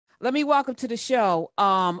Let me welcome to the show.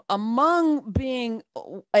 Among being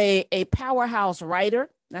a powerhouse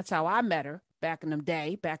writer, that's how I met her back in the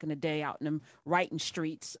day out in them writing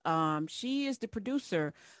streets. She is the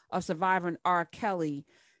producer of Surviving R. Kelly.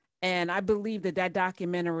 And I believe that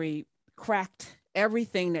documentary cracked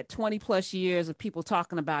everything that 20 plus years of people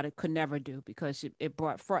talking about it could never do, because it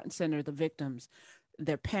brought front and center the victims,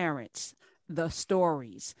 their parents, the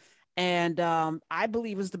stories. And I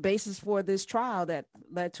believe is the basis for this trial that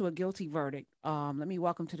led to a guilty verdict. Let me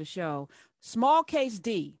welcome to the show, Small Case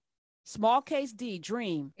D,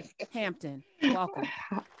 Dream, Hampton. Welcome.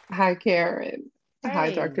 Hi, Karen. Hi,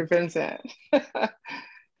 Hey. Dr. Vincent.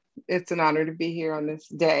 It's an honor to be here on this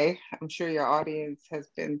day. I'm sure your audience has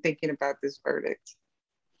been thinking about this verdict.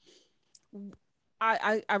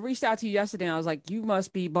 I reached out to you yesterday and I was like, you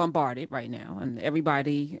must be bombarded right now. And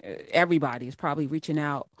everybody is probably reaching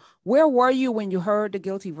out. Where were you when you heard the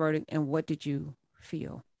guilty verdict, and what did you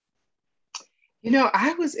feel?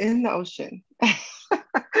 I was in the ocean.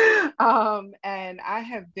 And I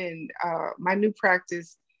have been, my new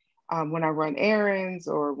practice when I run errands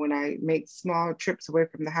or when I make small trips away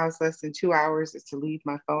from the house, less than 2 hours, is to leave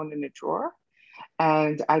my phone in a drawer.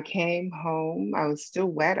 And I came home, I was still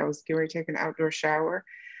wet. I was getting ready to take an outdoor shower.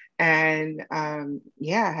 And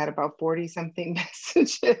yeah, I had about 40 something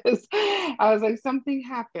messages. I was like, something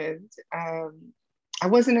happened. I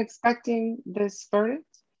wasn't expecting this verdict.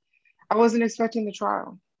 I wasn't expecting the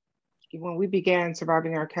trial. When we began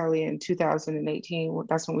Surviving R. Kelly in 2018,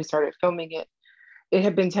 that's when we started filming it. It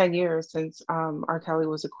had been 10 years since R. Kelly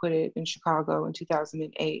was acquitted in Chicago in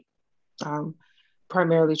 2008, um,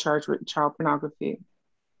 primarily charged with child pornography.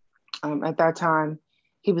 At that time,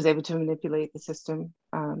 he was able to manipulate the system.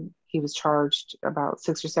 He was charged about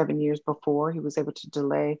 6 or 7 years before. He was able to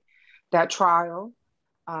delay that trial.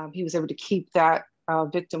 He was able to keep that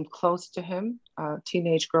victim close to him, a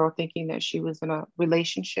teenage girl thinking that she was in a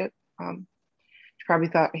relationship. She probably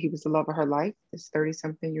thought he was the love of her life, this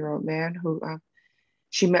 30-something-year-old man who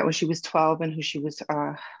she met when she was 12 and who she was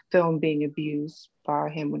filmed being abused by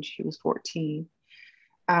him when she was 14.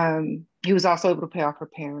 He was also able to pay off her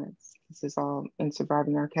parents. This is all in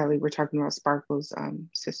Surviving R. Kelly. We're talking about Sparkle's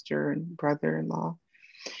sister and brother-in-law.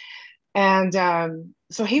 And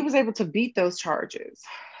so he was able to beat those charges.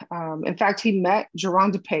 In fact, he met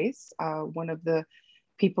Geronda Pace, one of the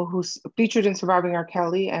people who's featured in Surviving R.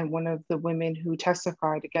 Kelly and one of the women who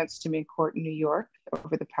testified against him in court in New York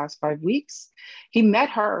over the past 5 weeks. He met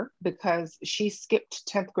her because she skipped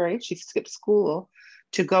 10th grade. She skipped school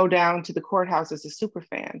to go down to the courthouse as a super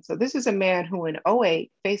fan. So this is a man who in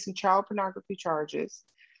 '08, facing child pornography charges,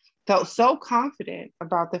 felt so confident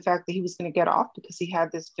about the fact that he was going to get off because he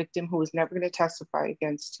had this victim who was never going to testify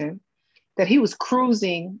against him, that he was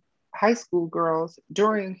cruising high school girls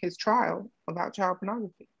during his trial about child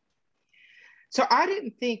pornography. So I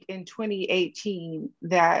didn't think in 2018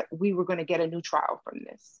 that we were going to get a new trial from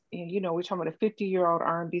this. And, we're talking about a 50-year-old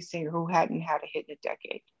R&B singer who hadn't had a hit in a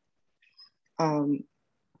decade.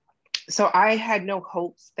 So I had no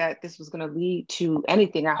hopes that this was going to lead to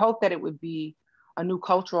anything. I hope that it would be a new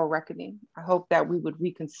cultural reckoning. I hope that we would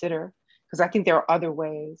reconsider, because I think there are other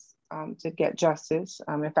ways to get justice.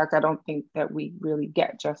 In fact, I don't think that we really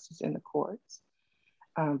get justice in the courts.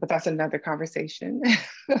 But that's another conversation.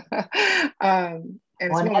 And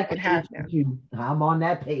it's one we can have now. I'm on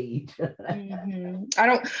that page. Mm-hmm. I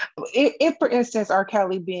don't, if for instance, R.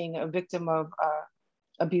 Kelly being a victim of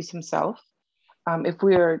abuse himself, if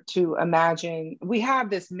we are to imagine, we have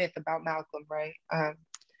this myth about Malcolm, right?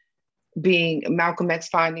 Being Malcolm X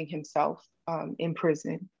finding himself in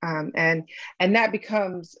prison, and that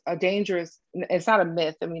becomes a dangerous. It's not a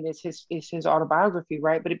myth. I mean, it's his autobiography,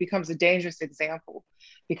 right? But it becomes a dangerous example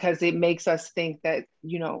because it makes us think that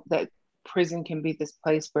that prison can be this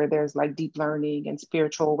place where there's like deep learning and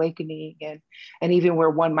spiritual awakening, and even where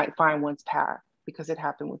one might find one's path, because it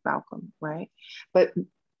happened with Malcolm, right? But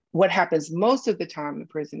what happens most of the time in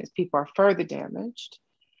prison is people are further damaged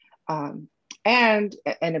and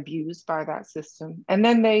abused by that system. And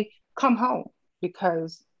then they come home,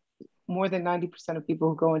 because more than 90% of people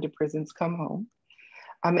who go into prisons come home.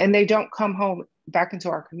 And they don't come home back into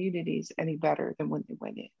our communities any better than when they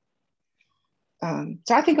went in.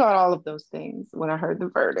 So I think about all of those things when I heard the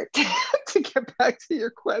verdict, to get back to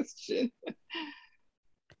your question.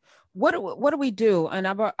 What do we do? And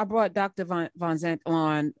I brought Dr. Von Zant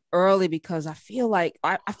on early because I feel like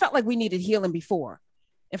I felt like we needed healing before.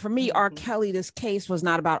 And for me, R. Kelly, this case was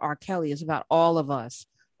not about R. Kelly. It's about all of us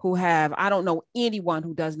who have, I don't know anyone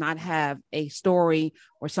who does not have a story,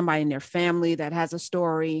 or somebody in their family that has a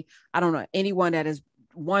story. I don't know anyone that is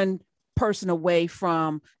one person away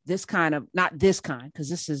from this kind of, not this kind, because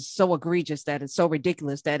this is so egregious that it's so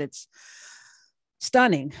ridiculous that it's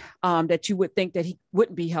stunning, that you would think that he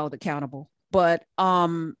wouldn't be held accountable. But,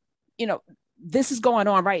 this is going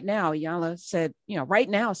on right now. Iyanla said, right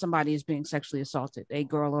now somebody is being sexually assaulted, a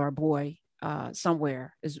girl or a boy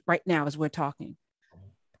somewhere is right now as we're talking.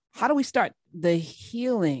 How do we start the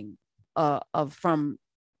healing of from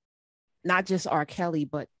not just R. Kelly,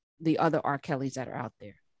 but the other R. Kellys that are out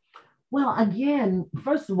there? Well, again,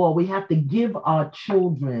 first of all, we have to give our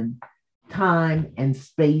children time and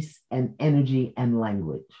space and energy and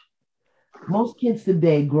language. Most kids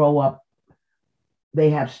today grow up,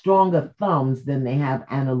 they have stronger thumbs than they have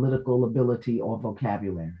analytical ability or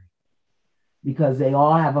vocabulary, because they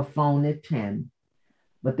all have a phone at 10,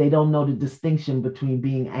 but they don't know the distinction between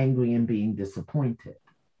being angry and being disappointed,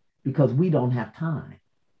 because we don't have time.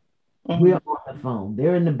 Mm-hmm. We're on the phone.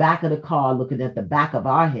 They're in the back of the car looking at the back of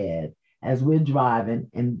our head as we're driving,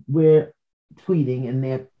 and we're tweeting and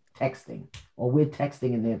they're texting, or we're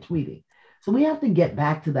texting and they're tweeting. So we have to get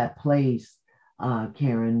back to that place,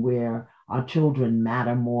 Karen, where our children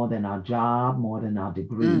matter more than our job, more than our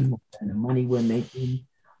degree, more than the money we're making,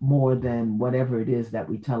 more than whatever it is that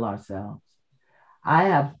we tell ourselves. I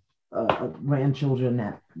have grandchildren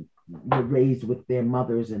that were raised with their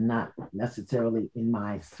mothers and not necessarily in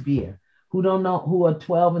my sphere, who are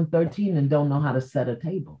 12 and 13 and don't know how to set a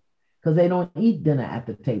table, because they don't eat dinner at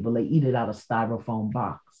the table. They eat it out of styrofoam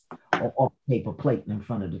box or off paper plate in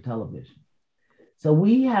front of the television. So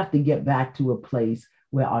we have to get back to a place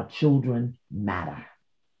where our children matter,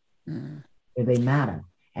 where they matter,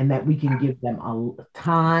 and that we can give them a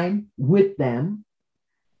time with them.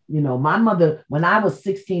 My mother, when I was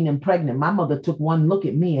 16 and pregnant, my mother took one look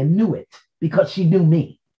at me and knew it, because she knew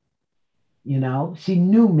me. She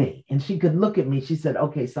knew me, and she could look at me. She said,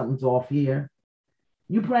 okay, something's off here.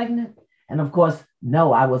 You pregnant? And of course,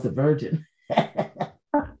 no, I was a virgin.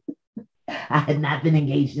 I had not been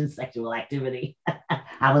engaged in sexual activity.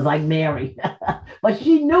 I was like Mary, but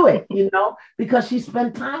she knew it, because she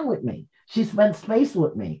spent time with me. She spent space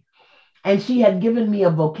with me, and she had given me a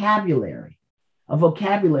vocabulary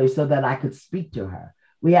so that I could speak to her.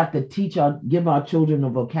 We have to give our children a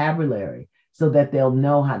vocabulary so that they'll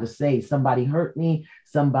know how to say, somebody hurt me,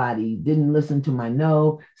 somebody didn't listen to my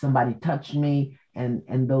no, somebody touched me,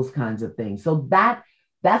 and those kinds of things. So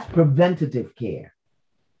that's preventative care.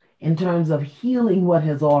 In terms of healing what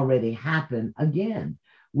has already happened, again,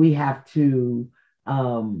 we have to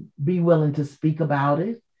be willing to speak about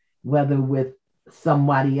it, whether with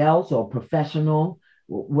somebody else or professional,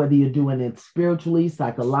 whether you're doing it spiritually,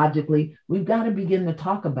 psychologically. We've got to begin to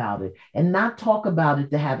talk about it, and not talk about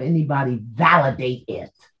it to have anybody validate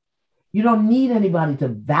it. You don't need anybody to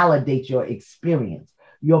validate your experience.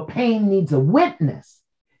 Your pain needs a witness.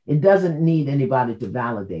 It doesn't need anybody to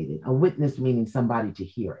validate it. A witness meaning somebody to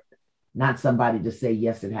hear it, not somebody to say,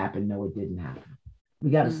 yes, it happened. No, it didn't happen.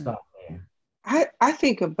 We got to start there. I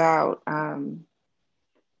think about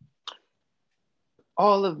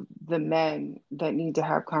all of the men that need to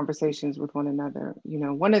have conversations with one another.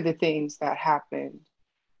 One of the things that happened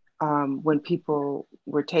when people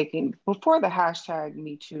were taking, before the hashtag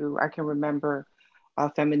Me Too, I can remember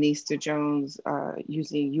Feminista Jones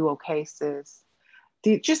using "You okay, sis?"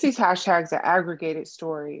 Just these hashtags that aggregated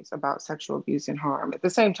stories about sexual abuse and harm. At the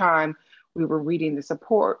same time, we were reading this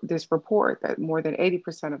report that more than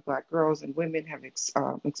 80% of Black girls and women have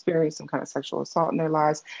experienced some kind of sexual assault in their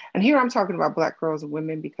lives. And here I'm talking about Black girls and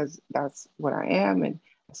women because that's what I am and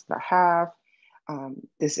that's what I have.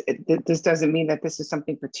 This doesn't mean that this is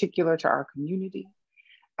something particular to our community.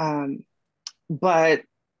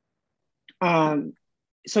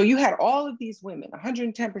 So you had all of these women,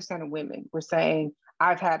 110% of women were saying,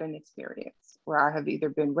 I've had an experience where I have either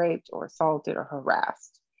been raped or assaulted or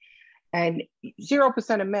harassed. And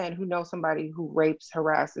 0% of men who know somebody who rapes,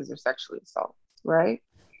 harasses, or sexually assaults, right?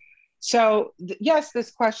 So yes,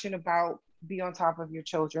 this question about be on top of your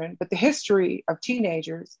children, but the history of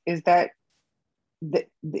teenagers is that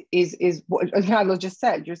is what Iyanla just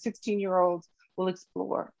said. Your 16-year-olds will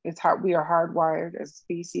explore. We are hardwired as a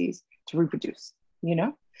species to reproduce,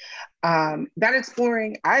 That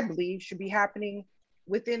exploring, I believe, should be happening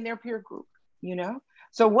within their peer group,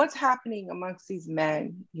 So what's happening amongst these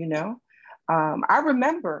men, I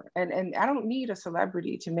remember, and I don't need a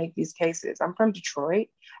celebrity to make these cases. I'm from Detroit.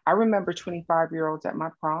 I remember 25-year-olds at my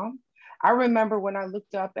prom. I remember when I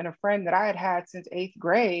looked up and a friend that I had had since 8th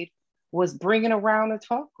grade was bringing around a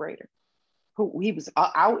 12th grader who he was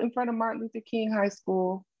out in front of Martin Luther King High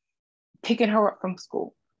School, picking her up from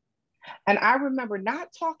school. And I remember not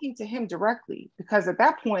talking to him directly because at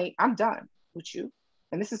that point, I'm done with you.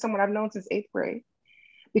 And this is someone I've known since 8th grade,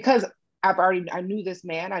 because I knew this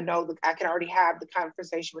man. I know that I can already have the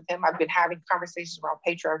conversation with him. I've been having conversations around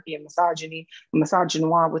patriarchy and misogyny,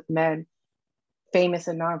 misogynoir with men, famous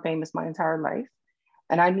and non-famous, my entire life.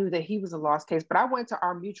 And I knew that he was a lost case, but I went to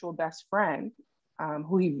our mutual best friend,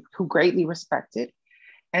 who greatly respected,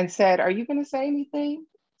 and said, "Are you going to say anything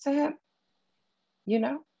to him?" You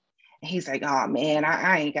know? And he's like, "Oh man,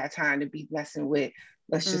 I ain't got time to be messing with,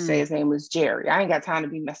 let's just say his name was Jerry. I ain't got time to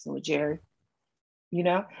be messing with Jerry." You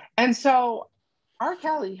know? And so R.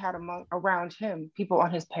 Kelly had around him people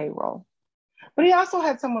on his payroll. But he also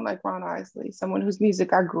had someone like Ron Isley, someone whose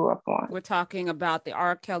music I grew up on. We're talking about the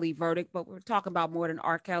R. Kelly verdict, but we're talking about more than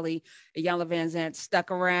R. Kelly. Iyanla Vanzant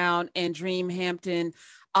stuck around, and Dream Hampton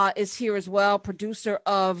is here as well, producer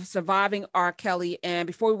of Surviving R. Kelly. And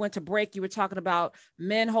before we went to break, you were talking about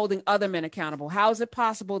men holding other men accountable. How is it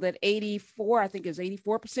possible that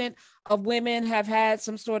 84% of women have had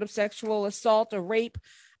some sort of sexual assault or rape,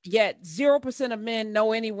 yet 0% of men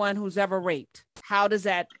know anyone who's ever raped? How does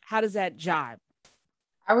that jibe?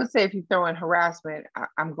 I would say if you throw in harassment,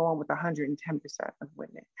 I'm going with 110% of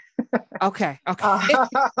women. Okay.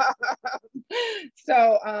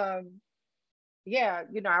 So, yeah,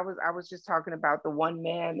 I was just talking about the one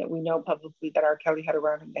man that we know publicly that R. Kelly had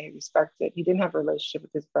around him that he respected. He didn't have a relationship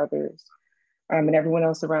with his brothers, and everyone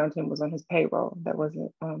else around him was on his payroll. That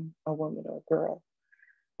wasn't a woman or a girl.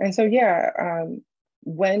 And so, yeah,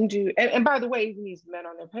 and by the way, even these men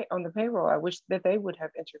on the payroll, I wish that they would have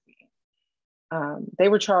intervened. They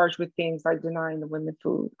were charged with things like denying the women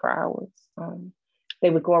food for hours. They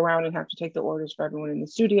would go around and have to take the orders for everyone in the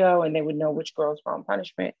studio, and they would know which girls were on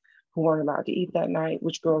punishment, who weren't allowed to eat that night,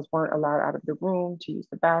 which girls weren't allowed out of the room to use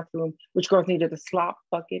the bathroom, which girls needed a slop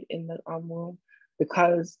bucket in the room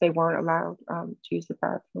because they weren't allowed to use the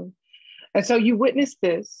bathroom. And so you witness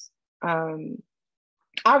this.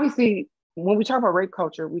 Obviously, when we talk about rape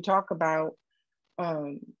culture, we talk about,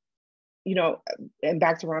 and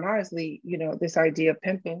back to Ron Isley, this idea of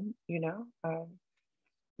pimping,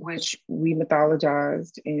 which we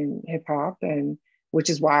mythologized in hip hop, and which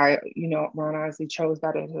is why, Ron Isley chose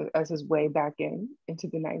that as his way back into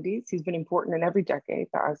the 90s. He's been important in every decade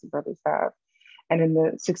the Isley brothers have. And in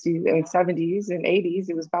the 60s and 70s and 80s,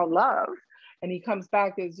 it was about love. And he comes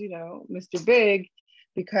back as, Mr. Big,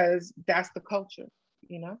 because that's the culture,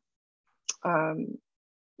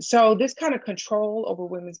 So this kind of control over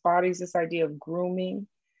women's bodies, this idea of grooming,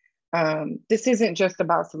 this isn't just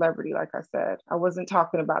about celebrity. Like I said, I wasn't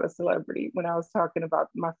talking about a celebrity when I was talking about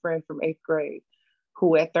my friend from 8th grade,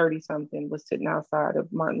 who at 30 something was sitting outside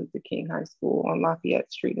of Martin Luther King High School on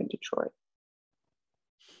Lafayette Street in Detroit.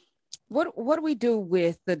 What do we do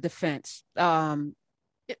with the defense? Every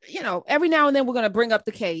now and then we're going to bring up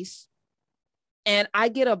the case, and I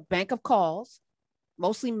get a bank of calls,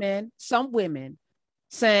 mostly men, some women,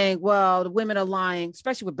 saying, well, the women are lying,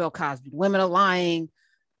 especially with Bill Cosby. Women are lying.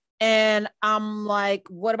 And I'm like,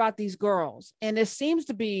 what about these girls? And there seems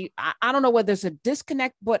to be, I don't know whether there's a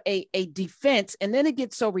disconnect, but a defense. And then it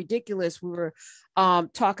gets so ridiculous. We were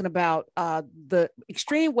talking about the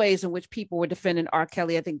extreme ways in which people were defending R.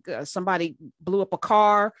 Kelly. I think somebody blew up a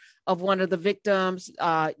car of one of the victims.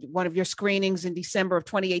 One of your screenings in December of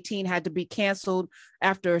 2018 had to be canceled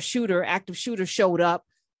after active shooter showed up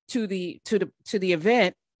to the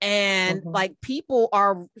event. And like, people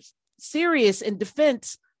are serious in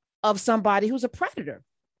defense of somebody who's a predator.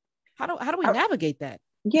 How do we navigate that?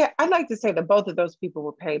 Yeah, I'd like to say that both of those people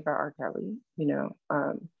were paid by R. Kelly,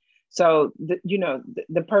 So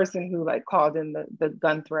the person who called in the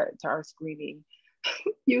gun threat to our screening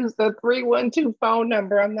used the 312 phone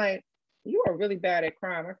number. I'm like, you are really bad at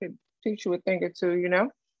crime. I could teach you a thing or two,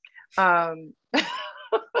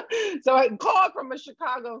 So I called from a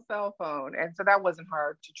Chicago cell phone. And so that wasn't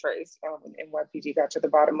hard to trace. And NYPD got to the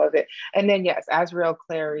bottom of it. And then, yes, Azriel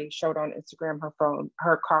Clary showed on Instagram her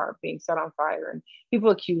car being set on fire. And people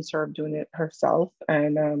accused her of doing it herself.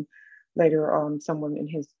 And later, someone in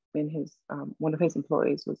his one of his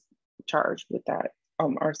employees was charged with that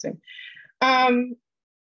arson.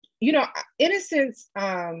 Innocence,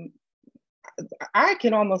 I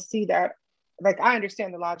can almost see that. I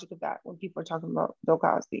understand the logic of that when people are talking about Bill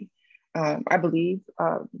Cosby. I believe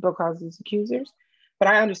Bill Cosby's accusers, but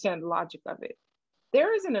I understand the logic of it.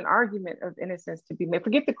 There isn't an argument of innocence to be made.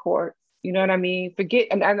 Forget the courts, you know what I mean?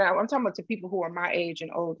 And I'm talking about to people who are my age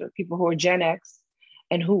and older, people who are Gen X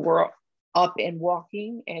and who were up and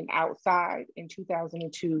walking and outside in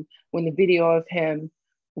 2002 when the video of him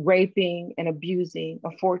raping and abusing a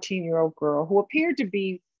 14-year-old girl who appeared to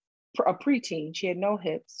be a preteen. She had no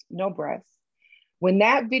hips, no breasts. When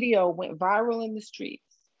that video went viral in the streets,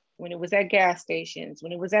 when it was at gas stations,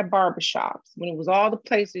 when it was at barbershops, when it was all the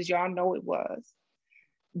places y'all know it was,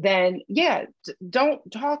 then yeah, don't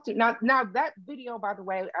talk to now that video, by the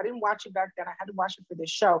way, I didn't watch it back then. I had to watch it for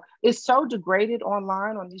this show. It's so degraded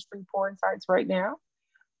online on these free porn sites right now.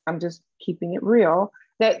 I'm just keeping it real,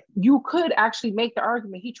 that you could actually make the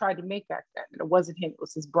argument he tried to make back then. And it wasn't him, it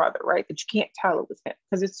was his brother, right? That you can't tell it was him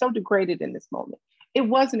because it's so degraded in this moment. It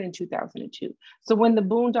wasn't in 2002. So when the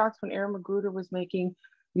Boondocks, when Aaron Magruder was making,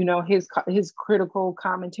 you know, his critical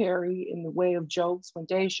commentary in the way of jokes, when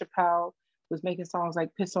Dave Chappelle was making songs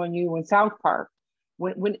like Piss on You and South Park,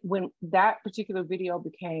 when that particular video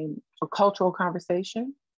became a cultural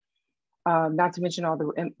conversation, not to mention all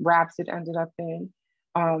the raps it ended up in,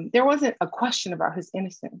 there wasn't a question about his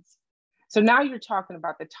innocence. So now you're talking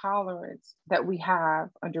about the tolerance that we have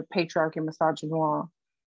under patriarchy and misogyny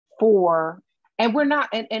for, and we're not,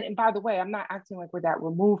 and by the way, I'm not acting like we're that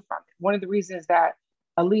removed from it. One of the reasons that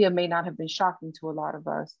Aaliyah may not have been shocking to a lot of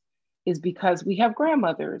us is because we have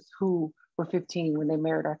grandmothers who were 15 when they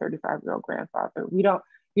married our 35-year-old grandfather. We don't,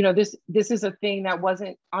 you know, this is a thing that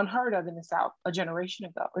wasn't unheard of in the South a generation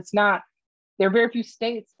ago. It's not. There are very few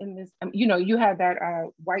states in this, you know, you had that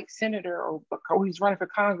white senator or he's running for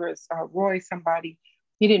Congress, Roy somebody,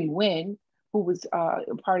 he didn't win, who was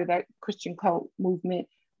part of that Christian cult movement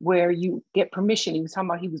where you get permission. He was talking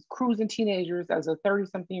about he was cruising teenagers as a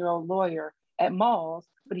 30-something-year-old lawyer at malls,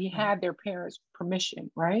 but he had their parents'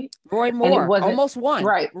 permission, right? Roy Moore, and it wasn't, almost won.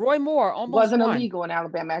 Right. Roy Moore almost wasn't won. Illegal in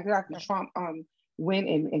Alabama. Exactly. Right. Trump went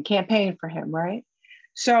and campaigned for him, right?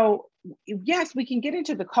 So yes, we can get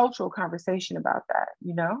into the cultural conversation about that,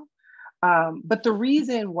 you know, but the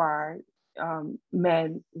reason why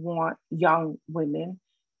men want young women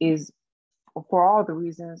is for all the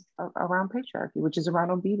reasons around patriarchy, which is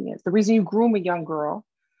around obedience. The reason you groom a young girl,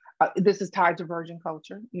 this is tied to virgin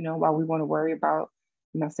culture, you know, while we want to worry about,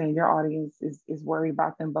 I'm not saying your audience is worried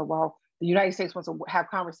about them, but while the United States wants to have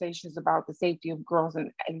conversations about the safety of girls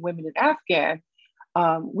and women in Afghan,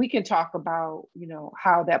 we can talk about, you know,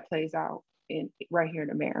 how that plays out right here in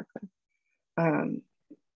America.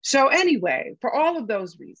 So anyway, for all of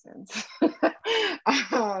those reasons,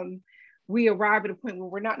 we arrive at a point where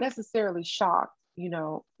we're not necessarily shocked. You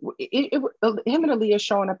know, him and Aaliyah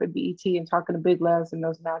showing up at BET and talking to Big Les and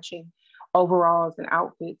those matching overalls and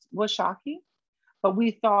outfits was shocking. But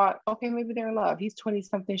we thought, okay, maybe they're in love. He's 20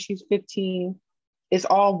 something, she's 15. It's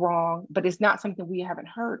all wrong, but it's not something we haven't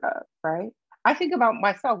heard of, right? I think about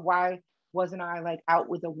myself, why wasn't I like out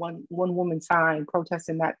with a one woman sign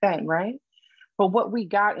protesting that then, right? But what we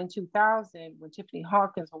got in 2000 when Tiffany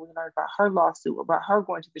Hawkins, when we learned about her lawsuit, about her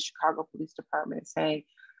going to the Chicago Police Department and saying,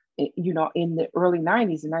 you know, in the early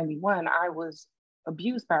 90s, in 91, I was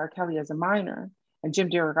abused by R. Kelly as a minor. And Jim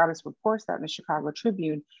DeRogatis reports that in the Chicago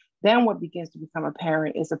Tribune. Then what begins to become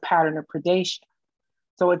apparent is a pattern of predation.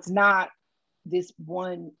 So it's not this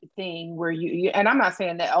one thing where you and I'm not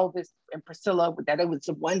saying that Elvis and Priscilla, that it was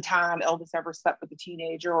the one time Elvis ever slept with a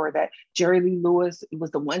teenager, or that Jerry Lee Lewis, it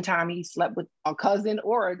was the one time he slept with a cousin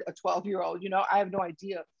or a 12-year-old. You know, I have no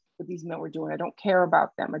idea what these men were doing. I don't care about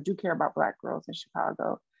them. I do care about Black girls in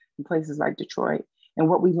Chicago and places like Detroit. And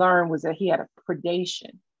what we learned was that he had a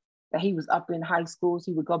predation, that he was up in high schools.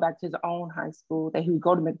 He would go back to his own high school, that he would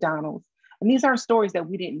go to McDonald's. And these are stories that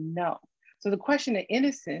we didn't know. So the question of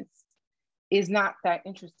innocence is not that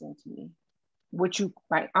interesting to me. What you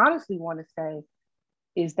might honestly want to say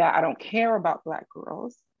is that I don't care about Black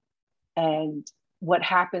girls, and what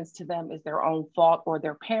happens to them is their own fault or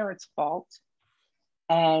their parents' fault.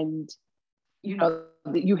 And, you know,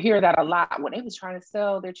 you hear that a lot when they was trying to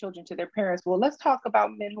sell their children to their parents. Well, let's talk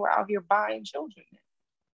about men who are out here buying children.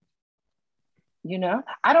 You know,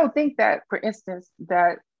 I don't think that, for instance,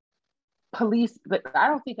 that police, but I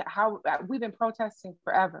don't think how we've been protesting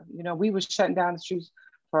forever. You know, we were shutting down the streets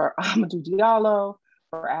for Amadou Diallo,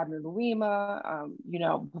 for Abner Louima. You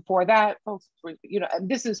know, before that, folks were, you know, and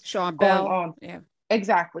this is Sean going Bell. on. Yeah,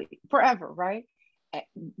 exactly, forever, right?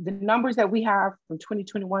 The numbers that we have from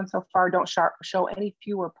 2021 so far don't show any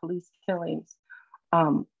fewer police killings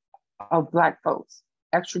of Black folks,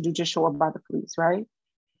 extrajudicial or by the police, right?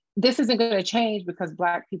 This isn't going to change because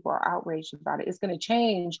Black people are outraged about it. It's going to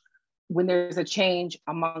change when there's a change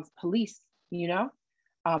amongst police, you know,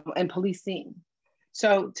 and policing.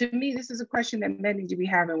 So to me, this is a question that men need to be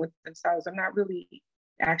having with themselves. I'm not really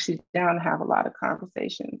actually down to have a lot of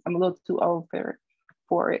conversations. I'm a little too old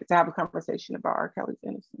for it to have a conversation about R. Kelly's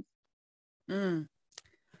innocence.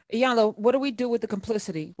 Iyanla, what do we do with the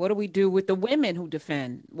complicity? What do we do with the women who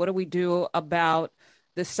defend? What do we do about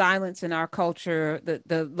the silence in our culture,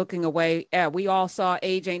 the looking away? Yeah, we all saw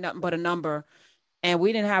age ain't nothing but a number, and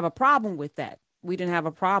we didn't have a problem with that. we didn't have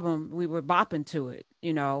a problem. We were bopping to it,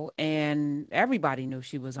 and everybody knew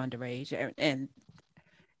she was underage, and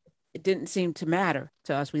it didn't seem to matter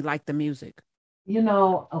to us. We liked the music.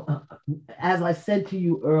 As I said to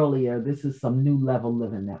you earlier, this is some new level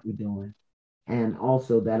living that we're doing. And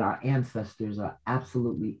also that our ancestors are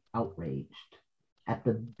absolutely outraged at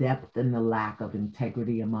the depth and the lack of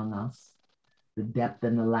integrity among us, the depth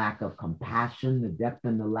and the lack of compassion, the depth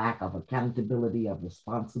and the lack of accountability, of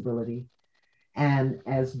responsibility. And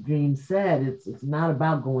as Dream said, it's not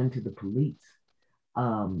about going to the police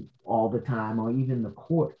all the time or even the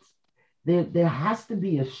courts. There has to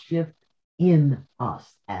be a shift in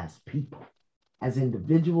us as people, as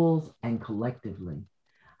individuals and collectively.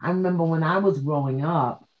 I remember when I was growing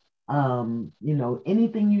up,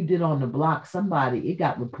 anything you did on the block, it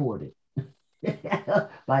got reported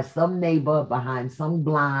by some neighbor behind some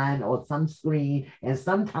blind or some screen, and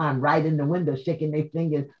sometime right in the window shaking their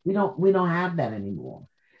fingers. We don't have that anymore.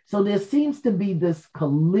 So there seems to be this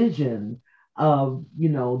collision of the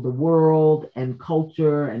world and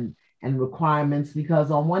culture and requirements, because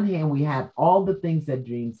on one hand we have all the things that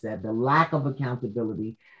Dream said, the lack of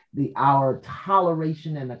accountability, our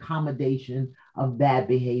toleration and accommodation of bad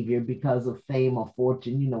behavior because of fame or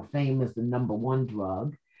fortune. Fame is the number one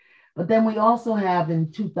drug. But then we also have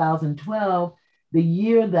in 2012, the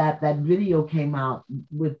year that video came out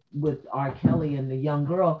with R. Kelly and the young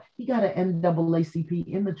girl, he got an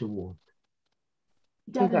NAACP Image Award.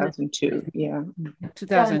 2002, yeah.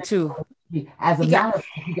 2002. As a matter of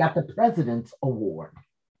fact, he got the President's Award.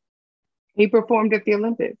 He performed at the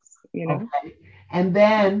Olympics, Okay. And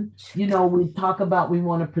then, we talk about we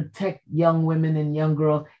want to protect young women and young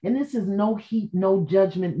girls. And this is no heat, no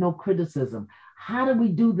judgment, no criticism. How do we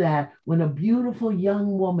do that when a beautiful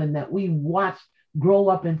young woman that we watched grow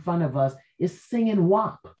up in front of us is singing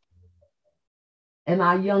WAP? And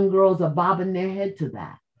our young girls are bobbing their head to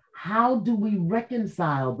that. How do we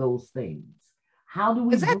reconcile those things? How do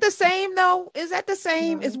we? Is that the same though? Is that the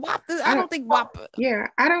same? No. Is WAP? I don't think WAP. Yeah,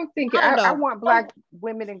 I don't think. I want Black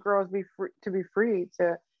women and girls to be free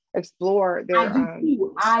to explore their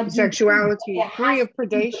sexuality, free of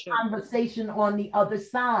predation. Conversation on the other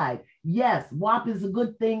side. Yes, WAP is a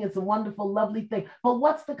good thing. It's a wonderful, lovely thing. But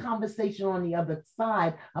what's the conversation on the other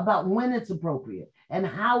side about when it's appropriate and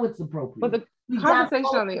how it's appropriate? Well, the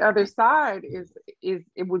conversation on the other side is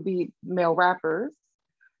it would be male rappers.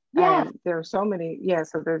 Yeah, there are so many. Yeah,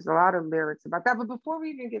 so there's a lot of lyrics about that. But before we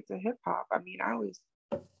even get to hip hop, I mean, I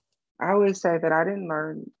always say that I didn't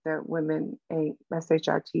learn that women ain't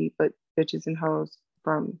SHIT, but bitches and hoes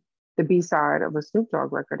from the B side of a Snoop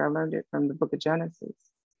Dogg record. I learned it from the Book of Genesis,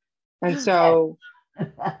 and so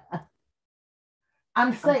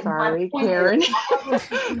I'm sorry, Karen.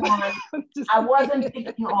 I wasn't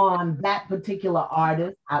picking on that particular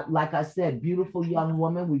artist. Like I said, beautiful young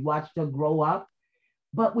woman. We watched her grow up.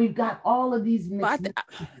 But we've got all of these but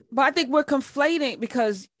I think we're conflating,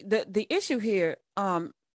 because the issue here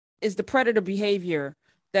is the predator behavior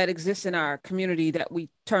that exists in our community that we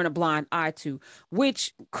turn a blind eye to,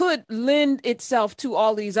 which could lend itself to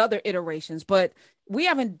all these other iterations. But we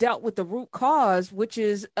haven't dealt with the root cause, which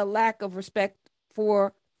is a lack of respect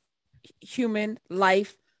for human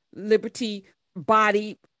life, liberty,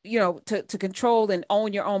 body, to control and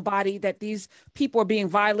own your own body, that these people are being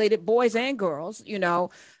violated, boys and girls,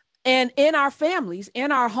 and in our families,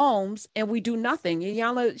 in our homes, and we do nothing.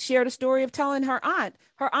 Iyanla shared a story of telling her aunt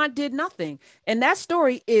did nothing. And that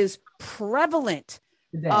story is prevalent.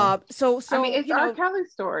 So I mean, it's R.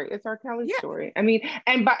 Kelly's story. It's R. Kelly's story. I mean,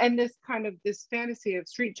 and this this fantasy of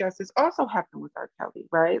street justice also happened with R. Kelly,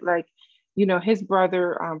 right? Like, his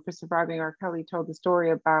brother, for surviving R. Kelly, told the story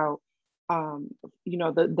about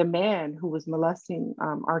the man who was molesting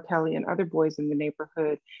R. Kelly and other boys in the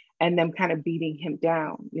neighborhood, and them kind of beating him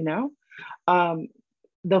down.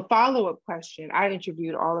 The follow-up question, I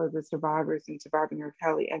interviewed all of the survivors in Surviving R.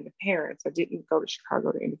 Kelly and the parents. I didn't go to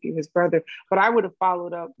Chicago to interview his brother, but I would have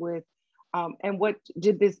followed up with, and what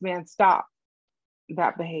did this man stop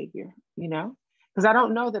that behavior? Because I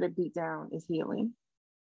don't know that a beat down is healing.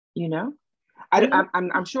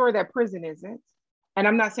 I'm sure that prison isn't. And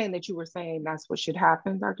I'm not saying that you were saying that's what should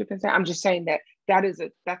happen, Dr. Vincent. I'm just saying that's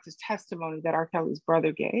a testimony that R. Kelly's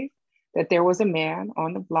brother gave, that there was a man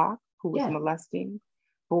on the block who was molesting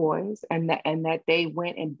boys, and that they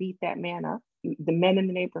went and beat that man up, the men in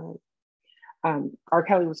the neighborhood. R.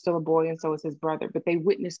 Kelly was still a boy, and so was his brother, but they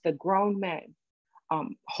witnessed the grown men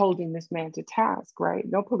holding this man to task, right?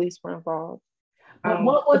 No police were involved. But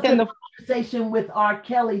what was the conversation with R.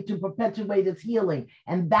 Kelly to perpetuate his healing?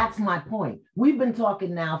 And that's my point. We've been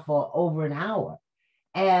talking now for over an hour.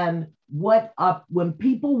 And when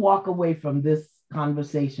people walk away from this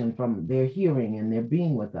conversation, from their hearing and their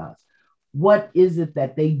being with us, what is it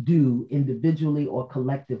that they do individually or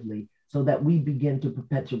collectively so that we begin to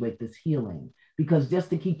perpetuate this healing? Because just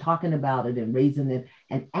to keep talking about it and raising it,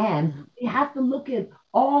 and we have to look at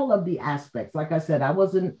all of the aspects. Like I said, I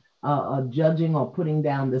wasn't judging or putting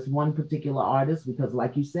down this one particular artist because,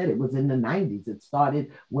 like you said, it was in the 90s. It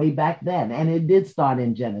started way back then, and it did start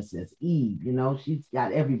in Genesis. Eve, she's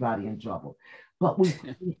got everybody in trouble. But we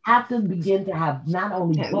have to begin to have not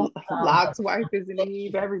only both Lot's wife is an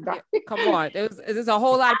Eve, everybody. Yeah, come on. There's a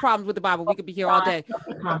whole lot of problems with the Bible. We could be here all day.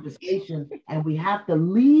 Conversation, and we have to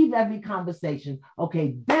leave every conversation.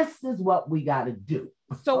 Okay, this is what we got to do.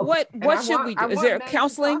 So what should we do? Is there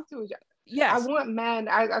counseling? Yes. I want men.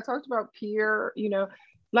 I talked about peer, I've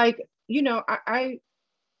been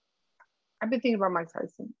thinking about Mike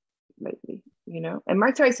Tyson lately, and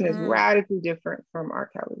Mike Tyson is radically different from R.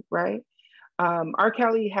 Kelly, right? R.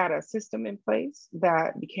 Kelly had a system in place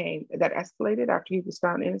that escalated after he was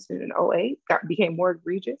found innocent in 2008, became more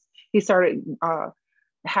egregious. He started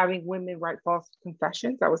having women write false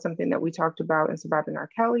confessions. That was something that we talked about in Surviving R.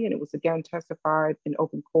 Kelly, and it was again testified in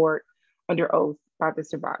open court under oath by the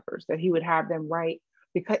survivors, that he would have them write,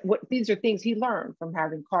 because these are things he learned from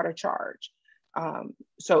having caught a charge.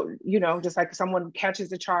 So, just like someone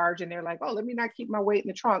catches a charge and they're like, oh, let me not keep my weight in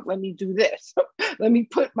the trunk. Let me do this. Let me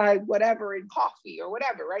put my whatever in coffee or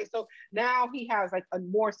whatever, right? So now he has like a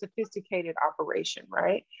more sophisticated operation,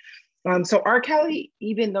 right? So R. Kelly,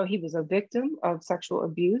 even though he was a victim of sexual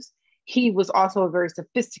abuse, he was also a very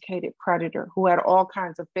sophisticated predator who had all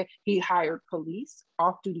kinds of, he hired police,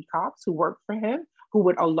 off-duty cops who worked for him, who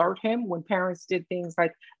would alert him when parents did things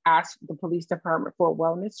like ask the police department for a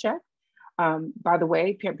wellness check. By the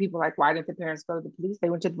way, people are like, why didn't the parents go to the police? They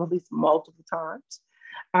went to the police multiple times.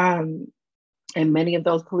 And many of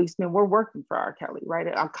those policemen were working for R. Kelly, right?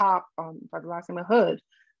 A cop by the last name of Hood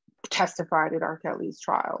testified at R. Kelly's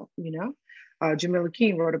trial, Jamila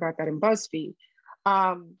King wrote about that in BuzzFeed.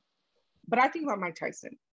 But I think about Mike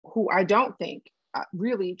Tyson, who I don't think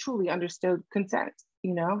really truly understood consent.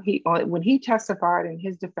 When he testified in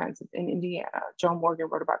his defense in Indiana, Joe Morgan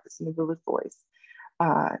wrote about this in the Village Voice.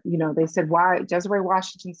 They said, why? Desiree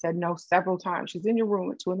Washington said no several times. She's in your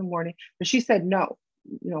room at 2 a.m, but she said no,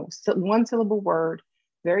 one syllable word,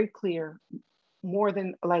 very clear, more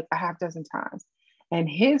than like a half dozen times. And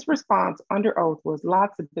his response under oath was,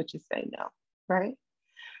 lots of bitches say no, right?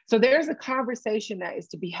 So there's a conversation that is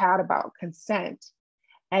to be had about consent.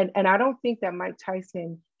 And I don't think that Mike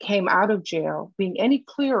Tyson came out of jail being any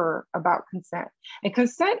clearer about consent. And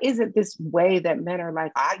consent isn't this way that men are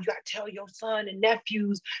like, you got to tell your son and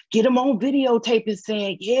nephews, get them on videotape and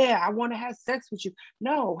saying, yeah, I want to have sex with you.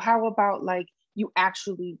 No, how about like you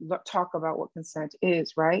actually talk about what consent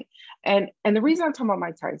is, right? And the reason I'm talking about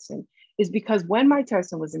Mike Tyson is because when Mike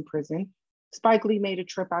Tyson was in prison, Spike Lee made a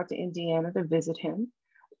trip out to Indiana to visit him.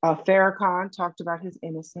 Farrakhan talked about his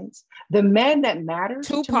innocence. The men that mattered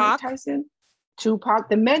to Mike Tyson, Tupac,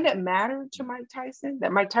 the men that mattered to Mike Tyson,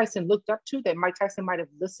 that Mike Tyson looked up to, that Mike Tyson might have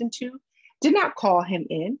listened to, did not call him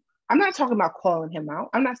in. I'm not talking about calling him out.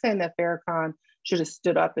 I'm not saying that Farrakhan should have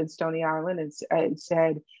stood up in Stony Island and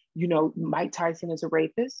said, Mike Tyson is a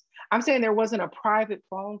rapist. I'm saying there wasn't a private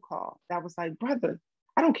phone call that was like, brother,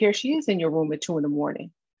 I don't care. She is in your room at 2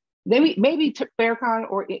 a.m. Maybe Farrakhan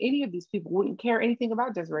or any of these people wouldn't care anything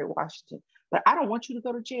about Desiree Washington, but I don't want you to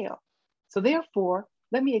go to jail. So therefore,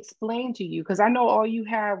 let me explain to you, because I know all you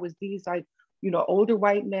had was these older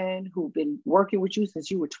white men who've been working with you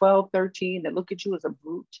since you were 12, 13, that look at you as a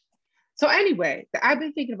brute. So anyway, I've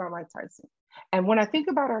been thinking about Mike Tyson. And when I think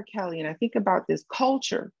about R. Kelly and I think about this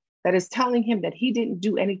culture that is telling him that he didn't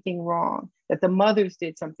do anything wrong, that the mothers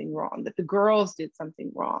did something wrong, that the girls did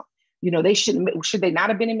something wrong, they should they not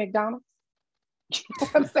have been in McDonald's? You know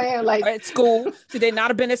what I'm saying? Like at school. Should they not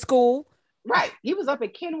have been at school? Right. He was up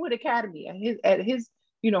at Kenwood Academy at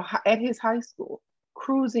his high school,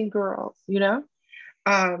 cruising girls,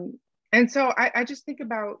 And so I just think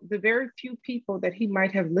about the very few people that he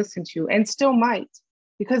might have listened to and still might,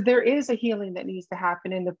 because there is a healing that needs to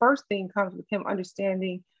happen. And the first thing comes with him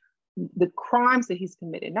understanding the crimes that he's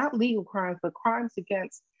committed, not legal crimes, but crimes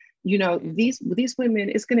against these women.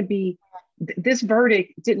 It's going to be, this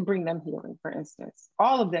verdict didn't bring them healing, for instance.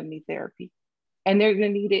 All of them need therapy, and they're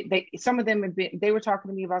going to need it. Some of them they were talking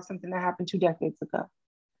to me about something that happened 2 decades ago,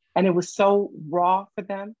 and it was so raw for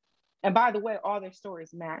them. And by the way, all their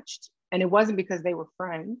stories matched, and it wasn't because they were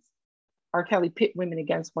friends. R. Kelly pit women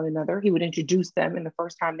against one another. He would introduce them, and the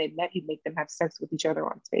first time they met, he'd make them have sex with each other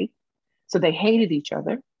on tape. So they hated each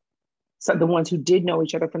other. So the ones who did know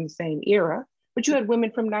each other from the same era, But you had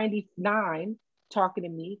women from 99 talking to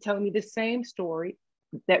me, telling me the same story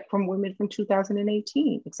that from women from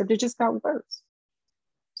 2018, except it just got worse.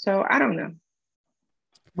 So I don't know.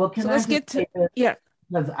 Well, can So I let's just get to, say this? yeah.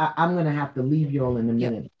 Because I'm going to have to leave you all in a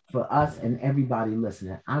Yep. minute. For us and everybody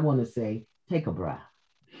listening, I want to say, take a breath.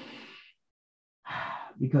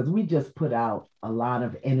 Because we just put out a lot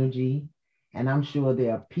of energy. And I'm sure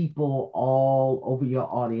there are people all over your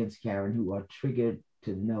audience, Karen, who are triggered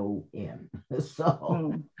to no end.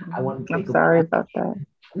 So I want to I'm take a sorry breath. about that.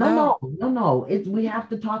 No. We have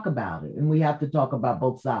to talk about it, and we have to talk about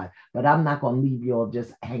both sides. But I'm not going to leave you all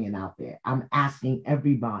just hanging out there. I'm asking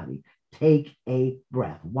everybody, take a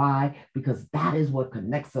breath. Why? Because that is what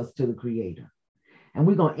connects us to the Creator. And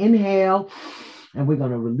we're going to inhale, and we're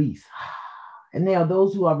going to release. And there are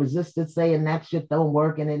those who are resistant, saying that shit don't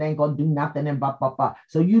work and it ain't going to do nothing and blah, blah, blah.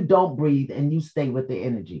 So you don't breathe and you stay with the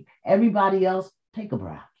energy. Everybody else, take a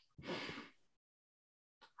breath.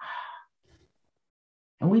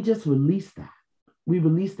 And we just release that. We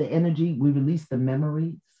release the energy. We release the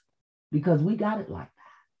memories because we got it like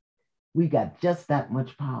that. We got just that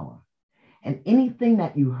much power. And anything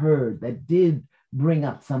that you heard that did bring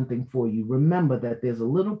up something for you, remember that there's a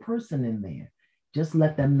little person in there. Just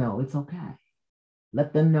let them know it's okay.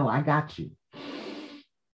 Let them know, I got you.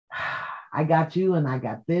 I got you and I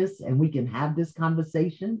got this, and we can have this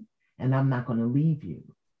conversation, and I'm not going to leave you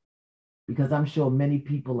because I'm sure many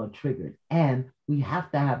people are triggered, and we have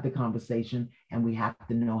to have the conversation, and we have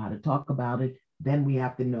to know how to talk about it. Then we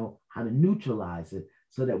have to know how to neutralize it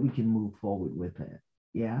so that we can move forward with it.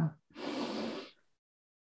 Yeah.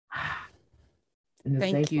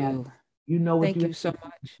 Thank you. You know what Thank you so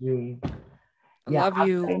much. I love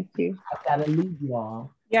you. Thank you. I've got to leave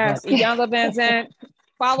y'all. Yes, Iyanla Van Zandt.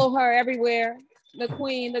 Follow her everywhere. The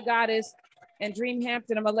queen, the goddess, and Dream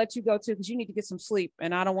Hampton. I'm gonna let you go too because you need to get some sleep,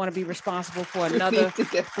 and I don't want to be responsible for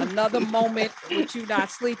another moment with you not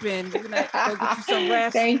sleeping. Go get you some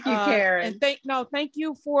rest. Thank you, Karen. And thank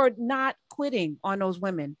you for not quitting on those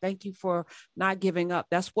women. Thank you for not giving up.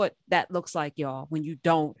 That's what that looks like, y'all. When you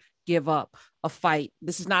don't give up a fight,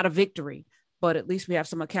 this is not a victory, but at least we have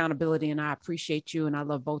some accountability. And I appreciate you, and I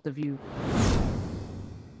love both of you.